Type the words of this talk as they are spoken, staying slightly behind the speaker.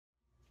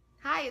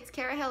Hi, it's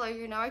Kara Hiller,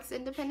 your Norwex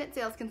Independent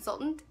Sales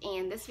Consultant,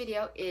 and this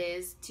video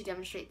is to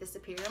demonstrate the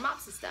Superior Mop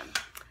System.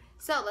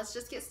 So let's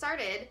just get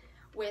started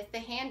with the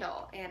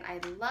handle, and I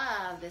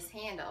love this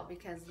handle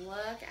because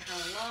look at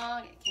how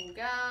long it can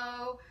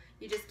go.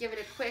 You just give it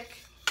a quick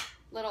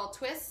little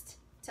twist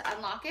to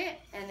unlock it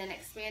and then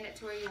expand it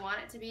to where you want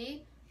it to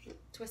be,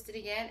 twist it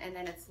again, and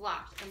then it's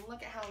locked. And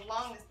look at how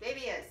long this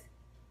baby is.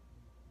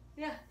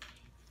 Yeah.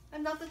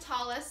 I'm not the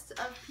tallest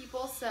of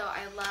people, so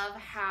I love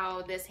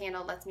how this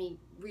handle lets me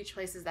reach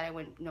places that I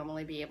wouldn't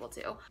normally be able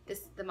to.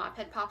 The mop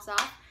head pops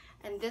off,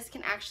 and this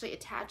can actually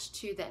attach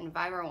to the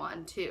Enviro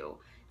wand too.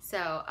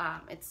 So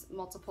it's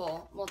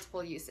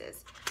multiple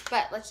uses.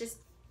 But let's just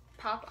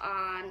pop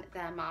on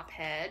the mop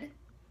head.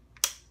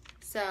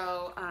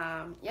 So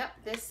yep,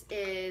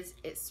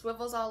 it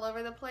swivels all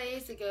over the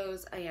place. It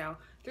goes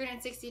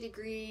 360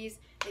 degrees.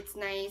 It's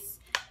nice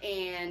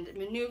and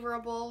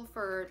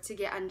maneuverable to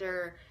get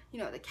under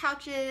the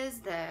couches,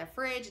 the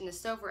fridge, and the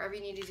stove, wherever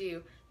you need to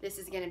do. This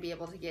is going to be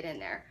able to get in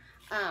there.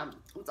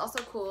 What's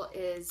also cool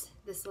is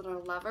this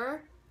little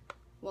lever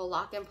will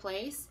lock in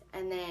place,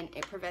 and then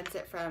it prevents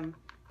it from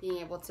being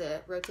able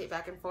to rotate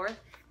back and forth.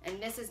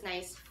 And this is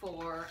nice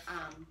for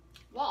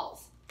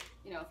walls,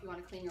 if you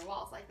want to clean your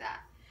walls like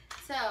that.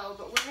 So,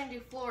 but we're going to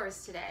do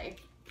floors today.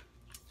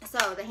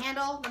 So the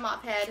handle, the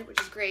mop head,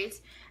 which is great,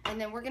 and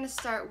then we're going to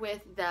start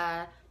with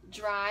the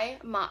dry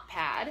mop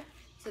pad.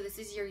 So this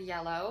is your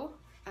yellow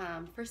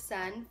for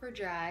sun, for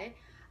dry.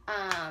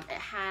 It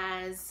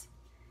has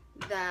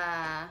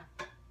the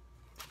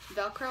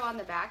Velcro on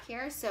the back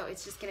here, so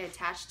it's just going to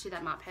attach to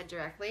that mop head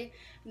directly.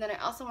 And then I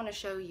also want to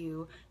show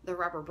you the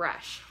rubber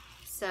brush.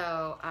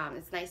 So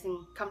it's nice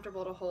and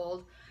comfortable to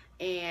hold,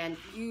 and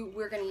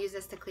we're going to use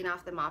this to clean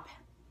off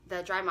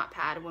the dry mop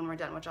pad when we're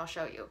done, which I'll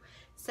show you.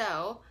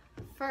 So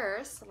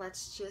first,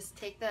 let's just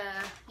take the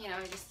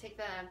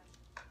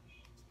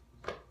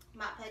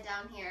mop head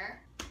down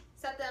here,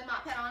 set the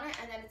mop head on it,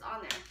 and then it's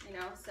on there,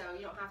 so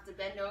you don't have to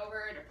bend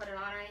over it or put it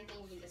on or anything.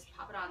 You can just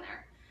pop it on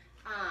there.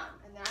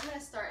 And then I'm going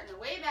to start in the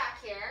way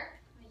back here.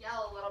 I'm going to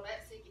yell a little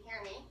bit so you can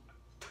hear me.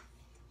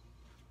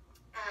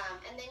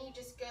 And then you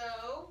just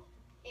go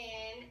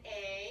in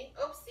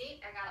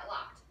see, I got it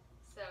locked,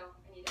 so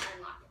I need to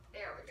unlock it.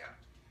 There we go.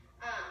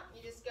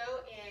 You just go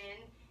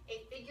in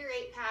a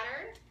figure-8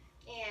 pattern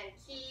and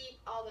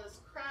keep all those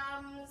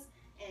crumbs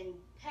and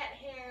pet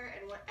hair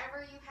and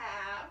whatever you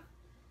have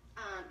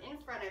in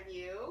front of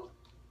you.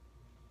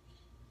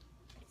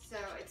 So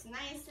it's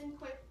nice and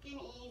quick and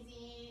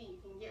easy. You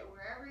can get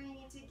wherever you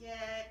need to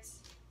get.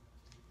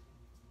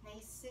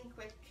 Nice and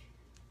quick.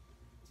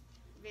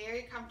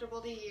 Very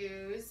comfortable to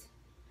use.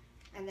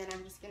 And then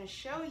I'm just going to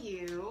show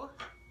you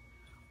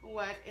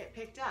what it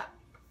picked up.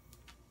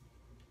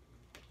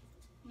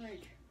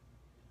 Like,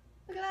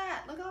 look at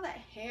that. Look at all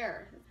that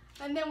hair.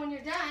 And then when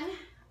you're done,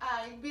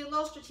 you be a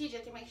little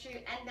strategic and make sure you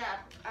end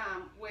up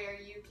where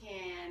you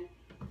can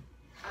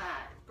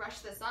brush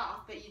this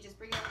off. But you just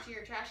bring it up to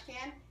your trash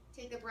can,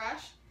 take the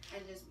brush,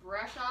 and just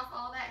brush off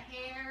all that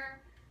hair.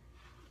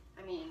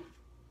 I mean,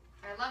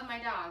 I love my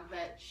dog,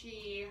 but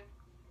she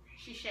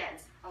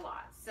sheds a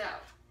lot. So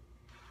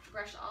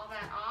brush all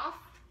that off.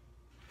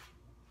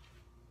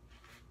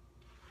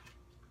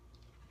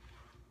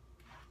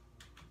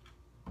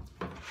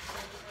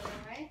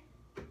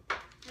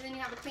 And then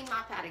you have a clean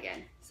mop pad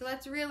again. So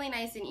that's really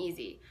nice and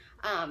easy.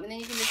 And then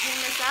you can just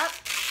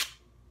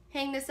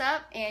hang this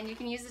up, and you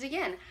can use it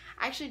again.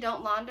 I actually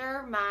don't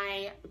launder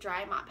my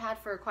dry mop pad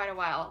for quite a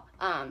while.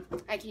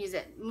 I can use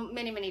it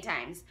many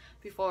times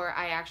before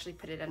I actually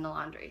put it in the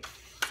laundry.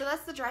 So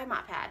that's the dry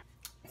mop pad.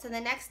 So the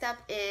next step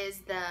is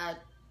the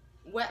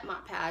wet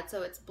mop pad.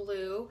 So it's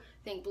blue,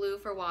 think blue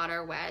for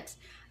water, wet.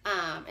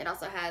 It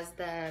also has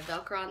the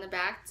Velcro on the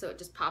back, so it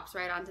just pops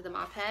right onto the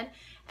mop head.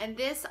 And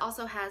this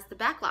also has the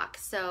back lock,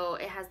 so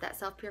it has that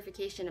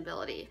self-purification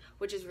ability,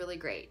 which is really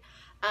great.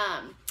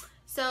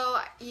 So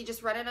you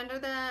just run it under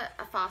the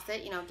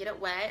faucet, get it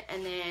wet,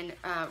 and then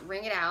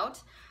wring it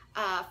out.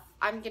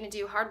 I'm going to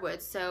do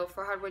hardwoods, so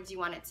for hardwoods you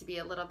want it to be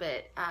a little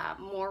bit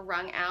more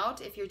wrung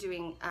out. If you're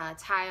doing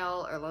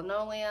tile or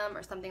linoleum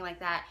or something like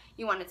that,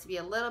 you want it to be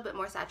a little bit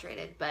more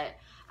saturated. But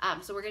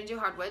so we're going to do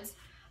hardwoods.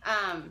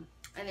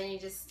 And then you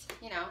just,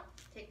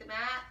 take the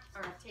mat,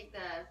 or take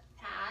the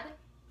pad,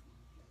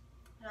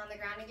 put it on the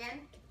ground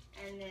again,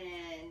 and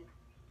then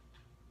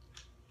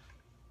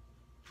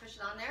push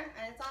it on there,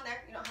 and it's on there.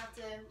 You don't have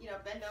to,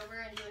 bend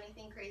over and do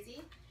anything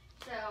crazy.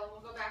 So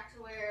we'll go back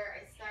to where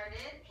I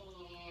started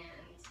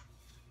and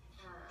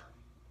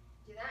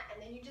do that, and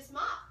then you just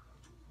mop.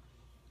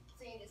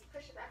 So you just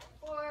push it back and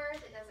forth.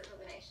 It does a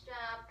really nice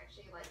job.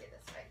 Actually, I like it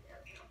this way. There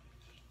we go.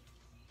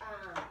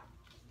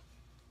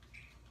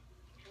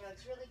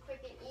 It's really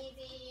quick and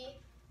easy.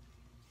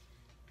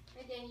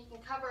 Again, you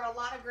can cover a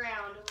lot of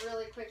ground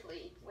really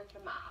quickly with the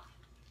mop.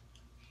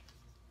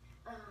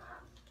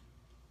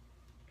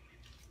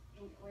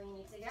 Where you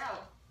need to go.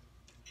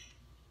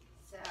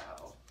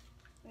 So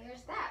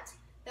there's that.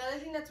 The other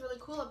thing that's really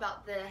cool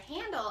about the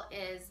handle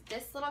is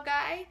this little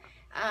guy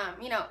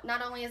You know,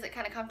 not only is it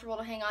kind of comfortable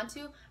to hang on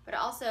to, but it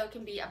also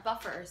can be a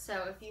buffer.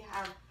 So if you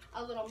have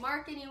a little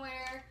mark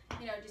anywhere,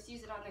 you know, just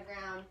use it on the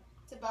ground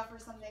to buffer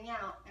something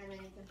out, and then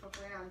you can flip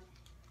around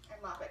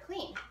and mop it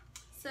clean.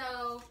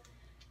 So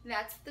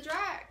that's the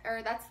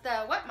that's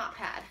the wet mop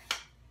pad.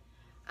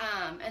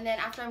 And then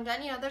after I'm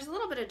done, you know, there's a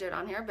little bit of dirt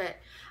on here, but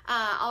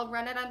I'll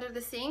run it under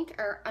the sink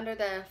or under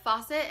the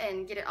faucet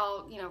and get it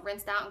all, you know,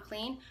 rinsed out and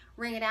clean,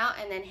 wring it out,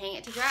 and then hang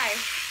it to dry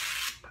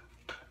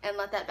and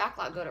let that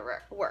backlog go to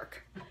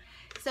work.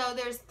 So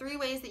there's 3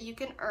 ways that you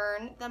can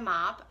earn the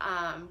mop.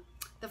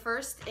 The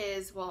first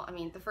is, well, I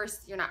mean, the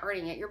first, you're not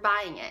earning it, you're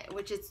buying it,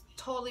 which is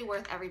totally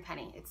worth every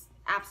penny. It's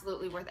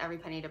absolutely worth every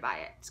penny to buy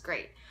it. It's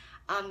great.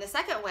 The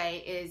second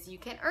way is you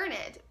can earn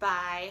it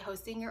by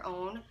hosting your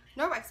own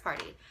Norwex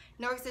party.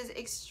 Norwex is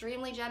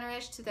extremely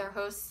generous to their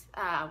hosts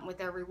with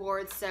their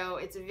rewards, so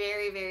it's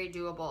very, very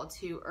doable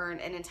to earn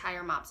an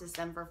entire mop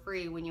system for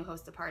free when you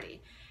host a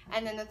party.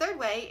 And then the third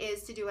way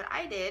is to do what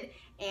I did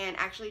and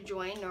actually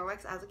join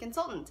Norwex as a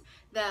consultant.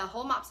 The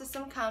whole mop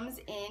system comes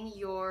in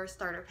your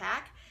starter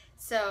pack,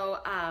 so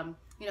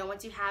you know,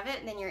 once you have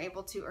it, then you're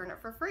able to earn it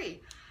for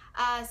free.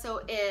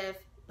 So if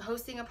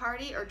hosting a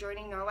party or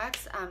joining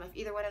Norwex, if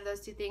either one of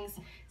those 2 things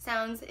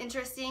sounds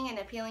interesting and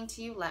appealing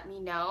to you, let me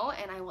know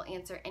and I will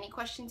answer any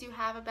questions you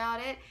have about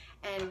it,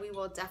 and we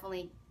will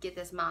definitely get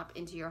this mop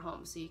into your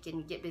home so you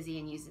can get busy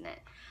and using it.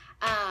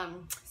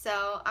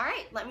 So all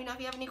right, let me know if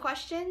you have any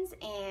questions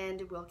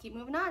and we'll keep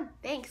moving on.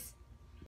 Thanks.